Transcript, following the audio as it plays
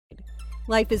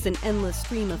Life is an endless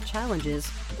stream of challenges,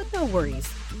 but no worries.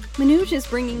 Manoj is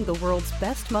bringing the world's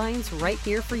best minds right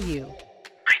here for you.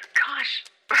 My gosh,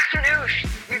 Manoj,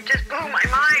 you just blew my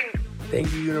mind.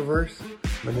 Thank you, universe.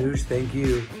 Manoj, thank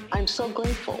you. I'm so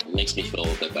grateful. It makes me feel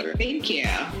a bit better. Thank you.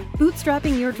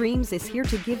 Bootstrapping Your Dreams is here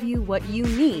to give you what you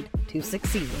need to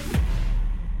succeed.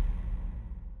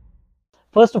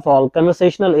 First of all,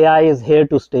 conversational AI is here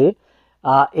to stay.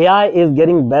 AI is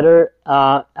getting better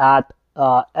at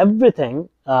everything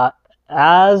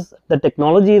as the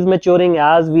technology is maturing,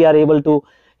 as we are able to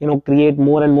create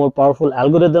more and more powerful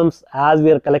algorithms, as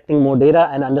we are collecting more data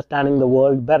and understanding the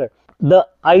world better. The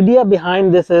idea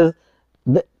behind this is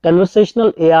the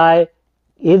conversational AI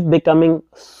is becoming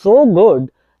so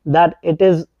good that it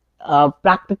is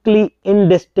practically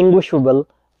indistinguishable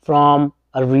from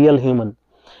a real human.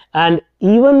 And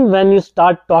even when you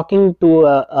start talking to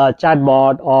a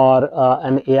chatbot or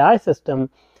an AI system,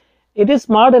 it is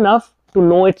smart enough to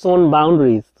know its own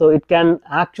boundaries. So it can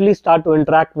actually start to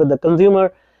interact with the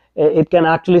consumer. It can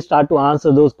actually start to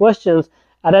answer those questions.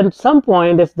 And at some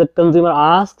point, if the consumer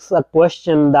asks a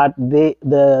question that the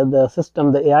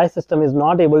AI system is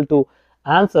not able to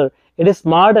answer, it is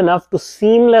smart enough to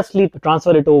seamlessly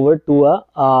transfer it over to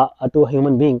a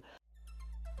human being.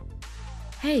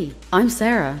 Hey, I'm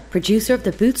Sarah, producer of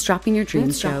the Bootstrapping Your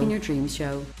Dreams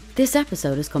show. This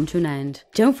episode has come to an end.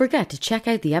 Don't forget to check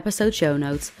out the episode show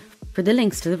notes for the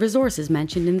links to the resources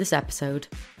mentioned in this episode.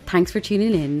 Thanks for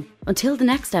tuning in. Until the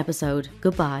next episode,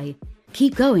 goodbye.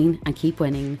 Keep going and keep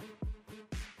winning.